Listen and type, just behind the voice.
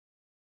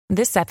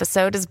This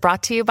episode is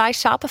brought to you by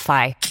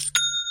Shopify.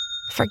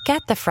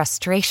 Forget the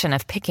frustration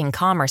of picking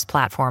commerce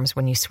platforms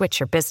when you switch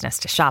your business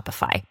to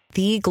Shopify,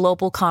 the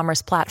global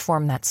commerce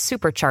platform that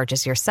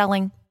supercharges your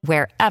selling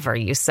wherever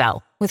you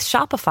sell. With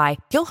Shopify,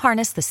 you'll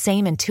harness the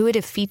same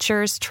intuitive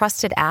features,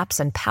 trusted apps,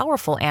 and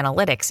powerful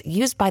analytics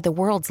used by the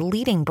world's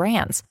leading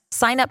brands.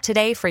 Sign up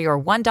today for your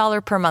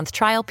 $1 per month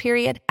trial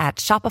period at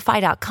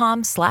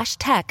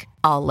shopify.com/tech,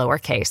 all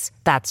lowercase.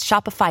 That's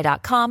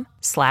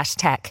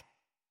shopify.com/tech.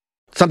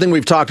 Something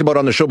we've talked about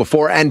on the show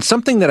before, and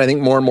something that I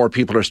think more and more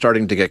people are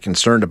starting to get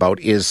concerned about,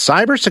 is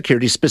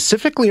cybersecurity,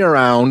 specifically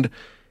around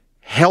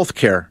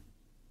healthcare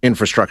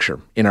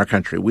infrastructure in our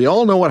country. We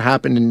all know what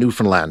happened in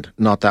Newfoundland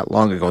not that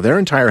long ago. Their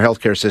entire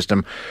healthcare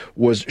system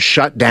was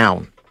shut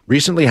down,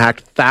 recently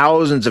hacked.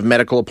 Thousands of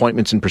medical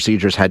appointments and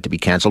procedures had to be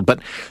canceled, but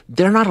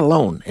they're not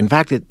alone. In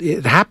fact,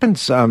 it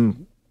happens a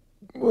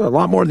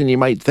lot more than you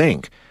might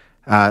think,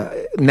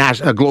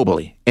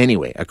 globally.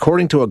 Anyway,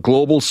 according to a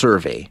global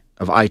survey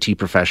of IT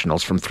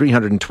professionals from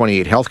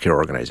 328 healthcare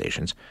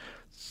organizations,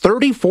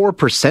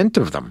 34%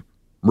 of them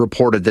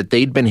reported that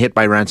they'd been hit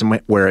by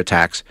ransomware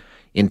attacks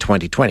in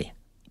 2020.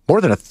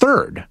 More than a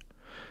third.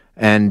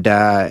 And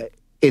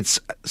it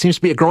seems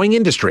to be a growing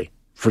industry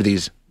for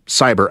these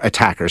cyber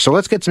attackers. So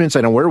let's get some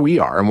insight on where we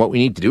are and what we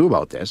need to do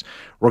about this.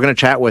 We're going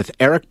to chat with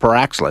Eric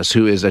Paraxlis,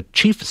 who is a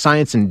Chief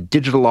Science and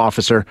Digital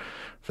Officer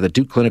for the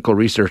Duke Clinical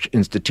Research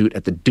Institute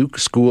at the Duke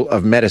School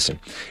of Medicine.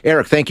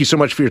 Eric, thank you so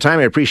much for your time.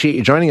 I appreciate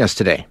you joining us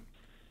today.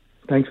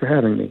 Thanks for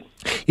having me.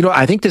 You know,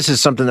 I think this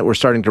is something that we're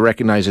starting to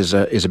recognize as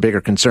a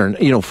bigger concern,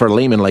 for a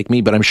layman like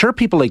me, but I'm sure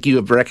people like you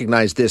have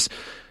recognized this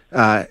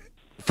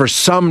for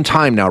some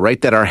time now,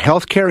 right? That our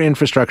healthcare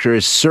infrastructure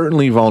is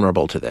certainly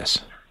vulnerable to this.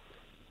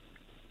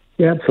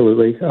 Yeah,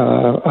 absolutely.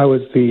 I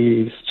was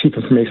the Chief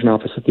Information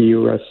Officer at the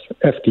U.S.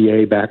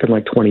 FDA back in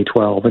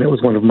 2012, and it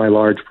was one of my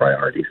large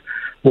priorities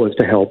was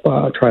to help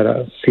try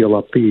to seal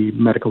up the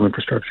medical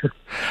infrastructure.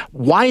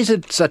 Why is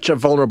it such a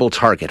vulnerable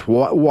target?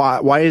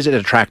 Why is it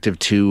attractive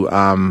to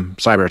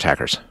cyber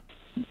attackers?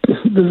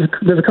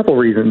 There's a couple of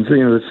reasons.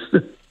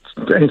 To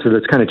answer,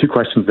 there's kind of two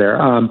questions there.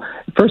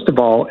 First of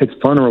all, it's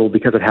vulnerable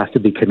because it has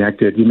to be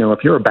connected.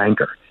 If you're a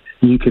banker,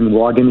 you can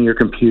log into your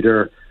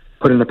computer,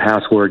 put in a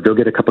password, go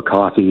get a cup of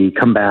coffee,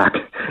 come back,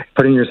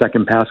 put in your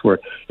second password.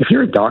 If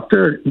you're a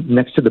doctor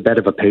next to the bed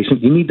of a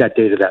patient, you need that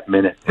data that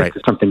minute if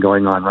there's something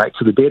going on, right?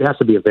 So the data has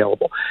to be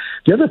available.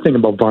 The other thing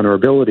about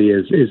vulnerability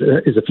is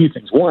a few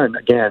things. One,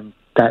 again,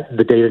 that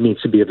the data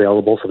needs to be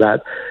available, so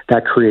that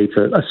creates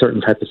a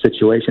certain type of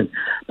situation.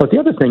 But the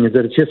other thing is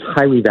that it's just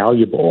highly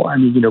valuable.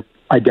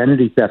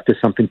 Identity theft is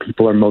something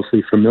people are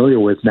mostly familiar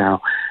with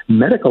now.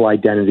 Medical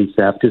identity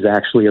theft is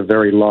actually a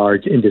very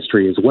large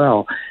industry as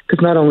well, because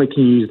not only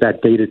can you use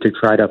that data to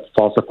try to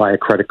falsify a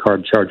credit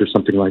card charge or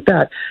something like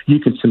that,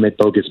 you can submit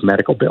bogus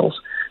medical bills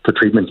for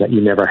treatments that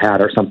you never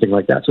had or something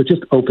like that. So it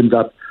just opens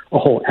up a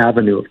whole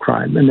avenue of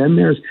crime. And then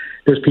there's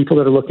people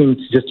that are looking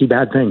to just do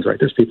bad things, right?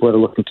 There's people that are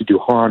looking to do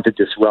harm, to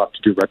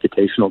disrupt, to do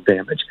reputational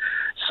damage.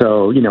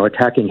 So,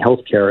 attacking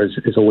healthcare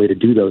is a way to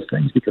do those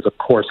things because, of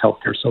course,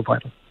 healthcare is so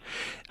vital.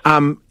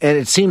 And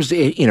it seems,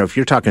 if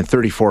you're talking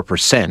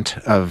 34%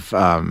 of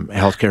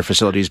healthcare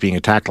facilities being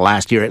attacked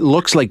last year, it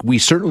looks like we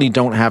certainly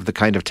don't have the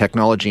kind of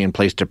technology in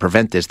place to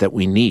prevent this that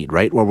we need,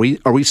 right?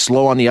 Are we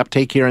slow on the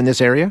uptake here in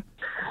this area?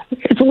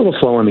 It's a little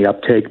slow on the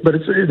uptake, but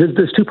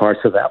there's two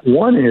parts to that.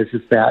 One is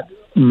that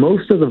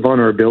most of the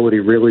vulnerability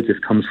really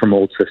just comes from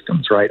old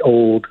systems, right?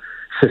 Old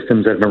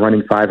systems that have been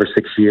running 5 or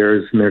 6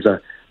 years, and there's a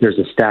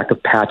stack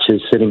of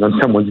patches sitting on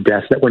someone's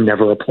desk that were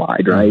never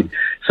applied, right?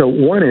 So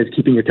one is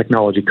keeping your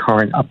technology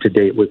current, up to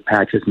date with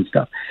patches and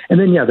stuff. And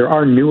then, there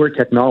are newer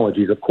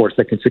technologies, of course,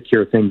 that can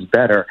secure things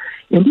better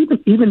and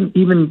even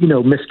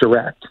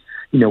misdirect.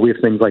 We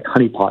have things like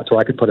honeypots, where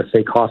I could put a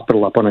fake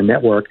hospital up on a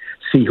network,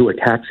 see who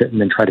attacks it,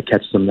 and then try to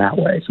catch them that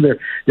way. So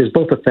there's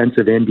both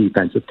offensive and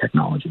defensive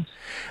technologies.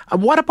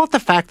 What about the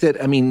fact that,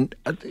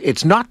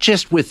 it's not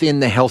just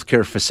within the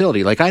healthcare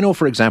facility. Like, I know,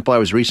 for example, I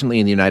was recently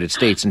in the United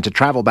States, and to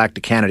travel back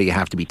to Canada, you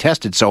have to be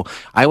tested. So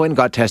I went and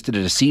got tested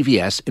at a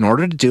CVS. In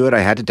order to do it,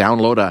 I had to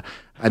download a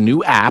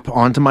new app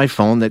onto my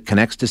phone that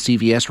connects to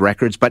CVS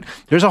records. But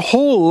there's a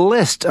whole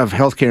list of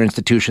healthcare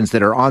institutions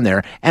that are on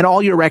there, and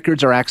all your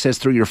records are accessed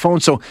through your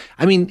phone. So,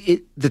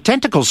 the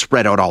tentacles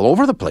spread out all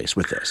over the place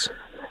with this.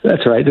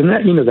 That's right.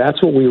 And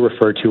that's what we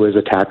refer to as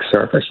attack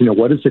surface.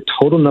 What is the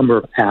total number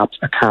of apps,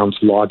 accounts,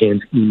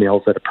 logins,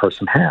 emails that a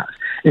person has?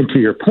 And to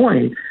your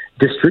point,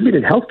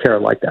 distributed healthcare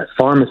like that,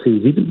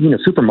 pharmacies, even,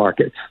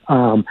 supermarkets,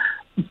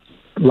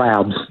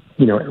 labs,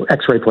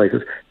 X-ray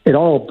places, it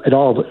all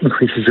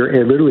increases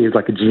it literally is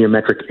like a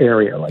geometric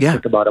area,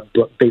 think about a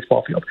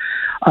baseball field.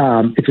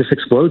 It just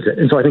explodes it.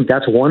 And so I think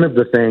that's one of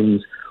the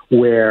things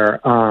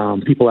where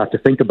people have to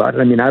think about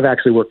it. I've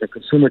actually worked in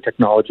consumer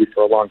technology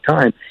for a long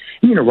time.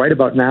 Right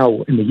about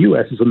now in the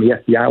U.S. is when the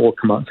FBI will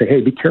come out and say,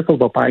 hey, be careful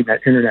about buying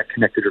that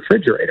internet-connected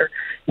refrigerator.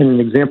 And an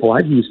example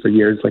I've used for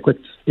years,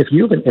 if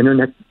you have an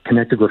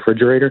internet-connected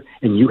refrigerator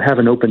and you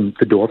haven't opened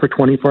the door for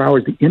 24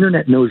 hours, the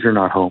internet knows you're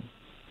not home.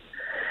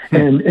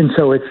 And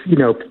so it's,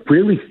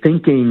 really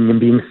thinking and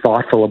being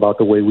thoughtful about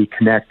the way we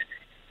connect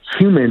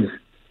humans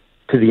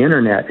to the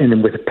internet, and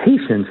then with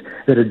patients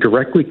that are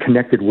directly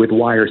connected with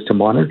wires to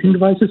monitoring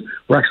devices,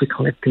 we're actually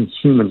connecting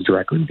humans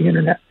directly to the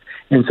internet.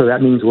 And so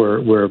that means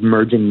we're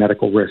merging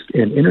medical risk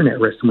and internet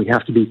risk, and we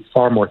have to be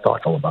far more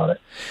thoughtful about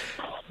it.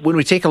 When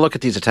we take a look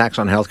at these attacks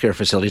on healthcare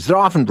facilities, they're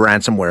often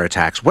ransomware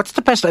attacks. What's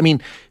the best? I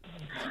mean,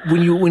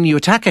 when you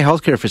attack a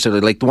healthcare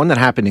facility, like the one that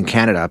happened in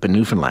Canada up in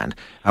Newfoundland,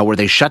 where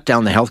they shut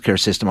down the healthcare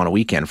system on a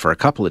weekend for a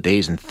couple of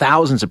days and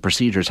thousands of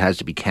procedures has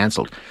to be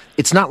canceled.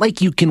 It's not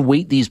like you can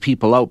wait these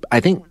people out. I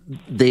think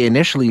they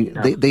initially,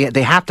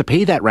 they have to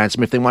pay that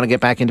ransom if they want to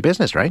get back into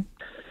business, right?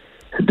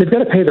 They've got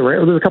to pay the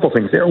ransom. There's a couple of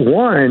things there.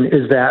 One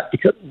is that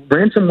because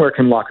ransomware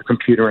can lock a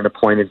computer in a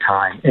point in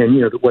time.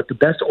 And, what the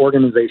best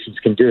organizations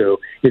can do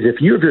is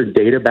if you have your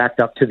data backed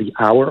up to the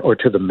hour or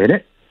to the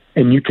minute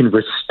and you can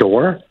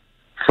restore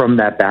from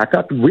that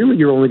backup, really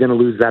you're only going to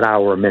lose that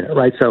hour or minute,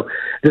 right? So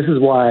this is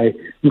why,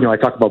 I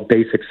talk about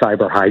basic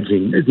cyber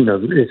hygiene, as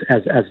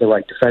the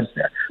right defense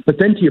there. But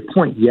then to your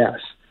point, yes,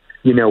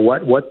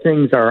 what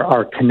things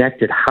are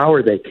connected? How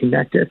are they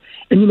connected?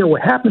 And,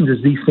 what happens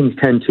is these things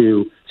tend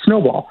to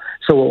snowball.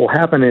 So what will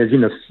happen is,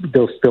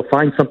 they'll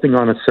find something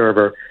on a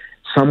server,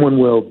 someone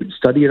will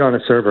study it on a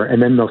server,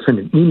 and then they'll send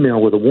an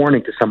email with a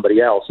warning to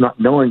somebody else, not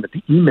knowing that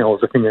the email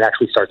is the thing that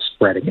actually starts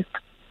spreading it.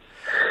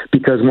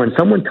 Because when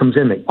someone comes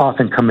in, they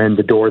often come in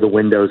the door, the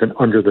windows, and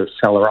under the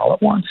cellar all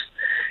at once.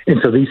 And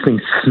so these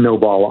things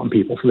snowball on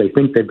people. So they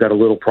think they've got a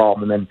little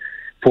problem, and then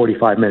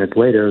 45 minutes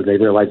later, they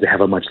realize they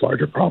have a much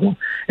larger problem.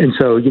 And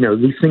so,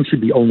 these things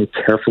should be only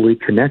carefully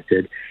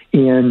connected.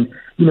 And,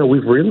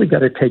 we've really got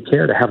to take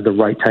care to have the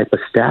right type of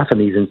staff in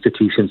these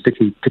institutions to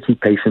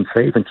keep patients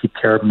safe and keep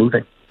care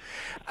moving.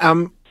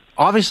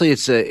 Obviously,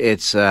 it's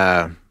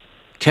a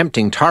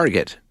tempting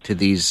target to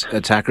these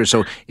attackers.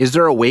 So is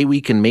there a way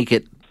we can make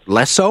it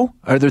less so?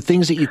 Are there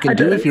things that you can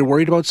do if you're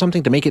worried about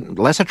something to make it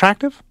less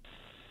attractive?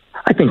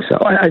 I think so.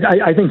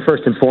 I think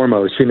first and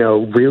foremost,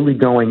 really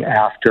going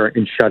after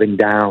and shutting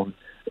down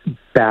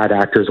bad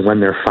actors when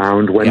they're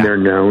found, when they're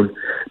known,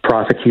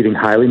 prosecuting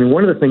highly. I mean,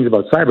 one of the things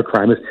about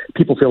cybercrime is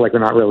people feel like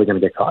they're not really going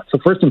to get caught. So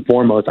first and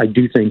foremost, I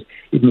do think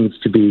it needs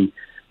to be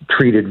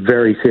treated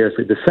very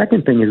seriously. The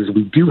second thing is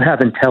we do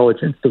have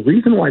intelligence. The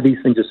reason why these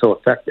things are so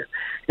effective,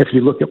 if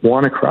you look at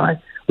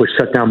WannaCry, which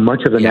shut down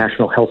much of the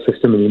national health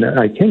system in the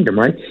United Kingdom,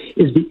 right,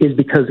 is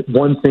because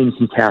one thing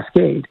can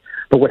cascade.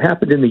 But what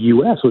happened in the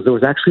U.S. was there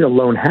was actually a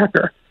lone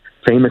hacker,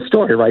 famous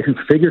story, right, who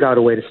figured out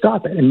a way to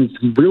stop it. And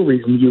the real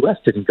reason the U.S.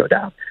 didn't go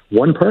down,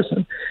 one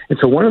person. And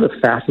so one of the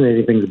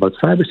fascinating things about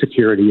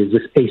cybersecurity is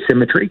this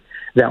asymmetry,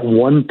 that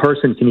one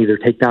person can either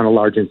take down a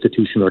large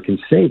institution or can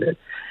save it.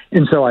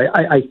 And so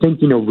I think,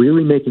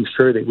 really making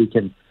sure that we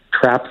can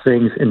trap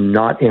things and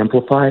not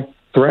amplify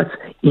threats,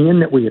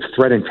 and that we have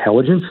threat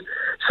intelligence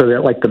so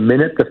that, like, the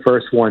minute the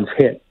first one's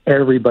hit,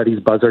 everybody's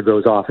buzzer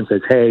goes off and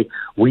says, hey,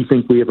 we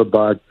think we have a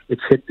bug.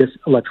 It's hit this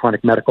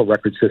electronic medical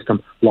record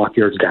system. Lock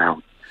yours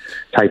down,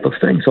 type of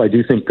thing. So I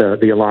do think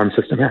the alarm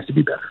system has to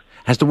be better.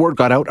 Has the word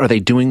got out? Are they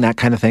doing that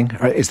kind of thing?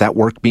 Is that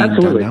work being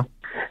done now?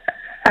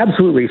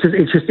 Absolutely.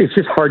 It's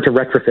just hard to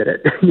retrofit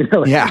it.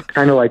 It's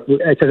kind of like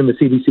I said in the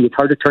CDC, it's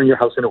hard to turn your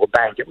house into a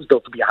bank. It was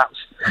built to be a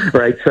house,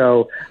 right?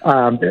 So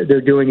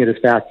they're doing it as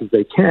fast as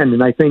they can.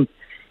 And I think,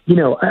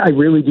 I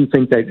really do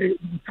think that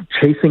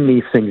chasing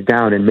these things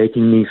down and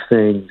making these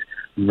things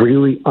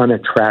really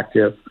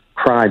unattractive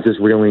crimes is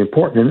really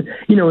important.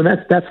 And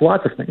that's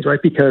lots of things,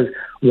 right? Because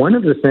one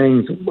of the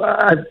things,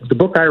 the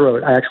book I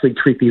wrote, I actually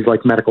treat these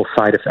like medical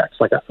side effects,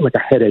 like a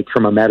headache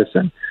from a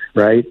medicine,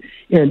 right?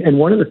 And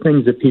one of the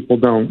things that people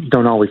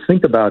don't always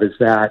think about is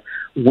that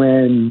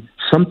when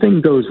something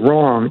goes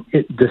wrong,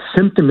 the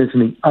symptom is in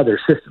the other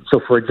system.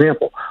 So, for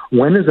example,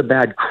 when is a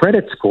bad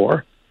credit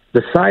score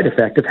the side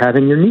effect of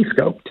having your knee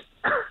scoped?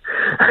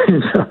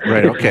 And so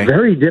it's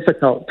very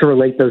difficult to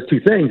relate those two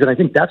things. And I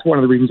think that's one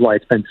of the reasons why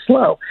it's been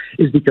slow,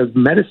 is because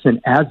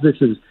medicine, as this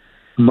is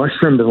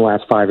mushroomed in the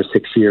last 5 or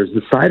 6 years,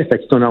 the side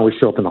effects don't always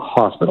show up in the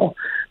hospital.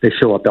 They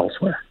show up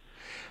elsewhere.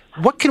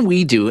 What can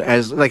we do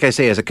as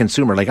a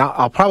consumer? Like,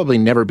 I'll probably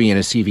never be in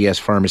a CVS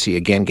pharmacy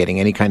again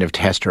getting any kind of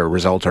test or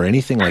result or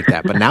anything like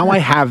that. But now I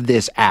have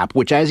this app,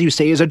 which, as you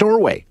say, is a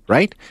doorway,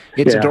 right?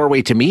 It's a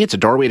doorway to me. It's a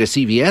doorway to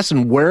CVS,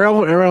 and where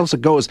else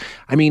it goes.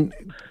 I mean,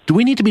 do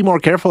we need to be more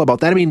careful about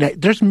that? I mean,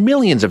 there's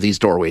millions of these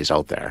doorways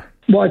out there.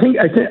 Well,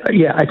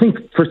 I think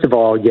first of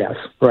all, yes,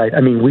 right. I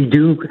mean, we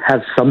do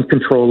have some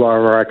control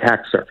over our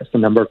attack surface, the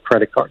number of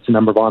credit cards, the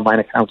number of online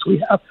accounts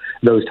we have,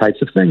 those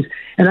types of things.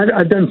 And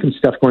I've done some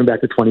stuff going back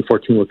to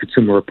 2014 with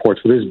Consumer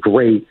Reports, where there's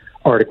great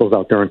articles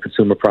out there on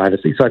consumer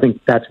privacy. So I think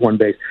that's one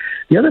base.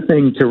 The other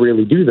thing to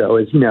really do, though,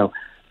 is,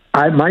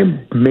 my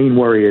main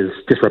worry is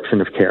disruption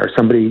of care.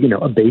 Somebody,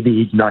 a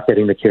baby not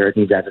getting the care it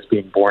needs as it's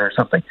being born or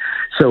something.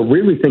 So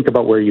really think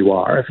about where you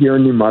are. If you're a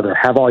new mother,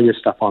 have all your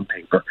stuff on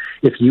paper.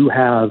 If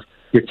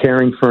you're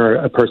caring for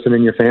a person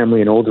in your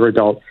family, an older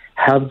adult,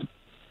 have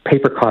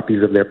paper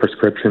copies of their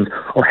prescriptions,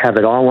 or have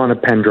it all on a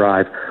pen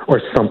drive or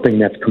something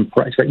that's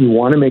compressed. Right? You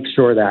want to make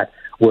sure that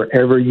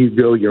wherever you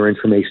go, your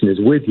information is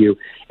with you.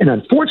 And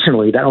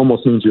unfortunately, that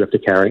almost means you have to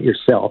carry it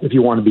yourself if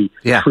you want to be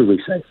truly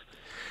safe.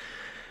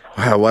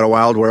 Wow, what a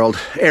wild world.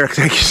 Eric,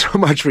 thank you so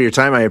much for your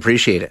time. I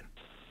appreciate it.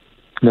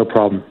 No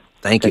problem.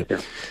 Thank you.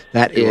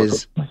 That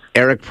is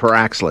Eric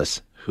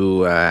Paraxlis,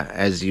 who,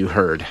 as you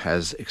heard,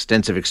 has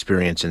extensive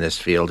experience in this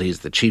field.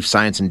 He's the Chief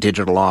Science and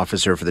Digital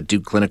Officer for the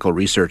Duke Clinical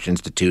Research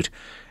Institute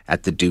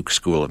at the Duke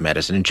School of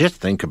Medicine. And just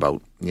think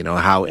about,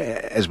 how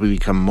as we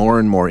become more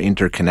and more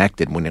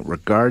interconnected when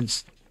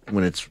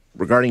it's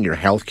regarding your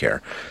healthcare,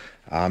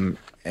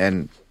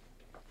 and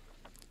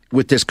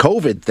with this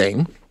COVID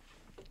thing,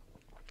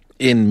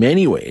 in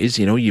many ways,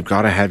 you've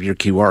got to have your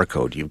QR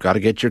code. You've got to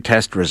get your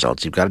test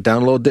results. You've got to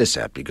download this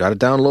app. You've got to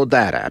download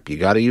that app. You've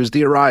got to use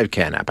the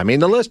ArriveCan app. I mean,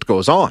 the list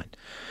goes on.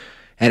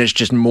 And it's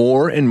just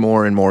more and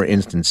more and more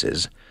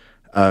instances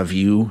of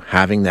you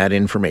having that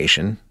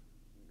information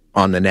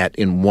on the net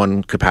in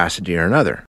one capacity or another.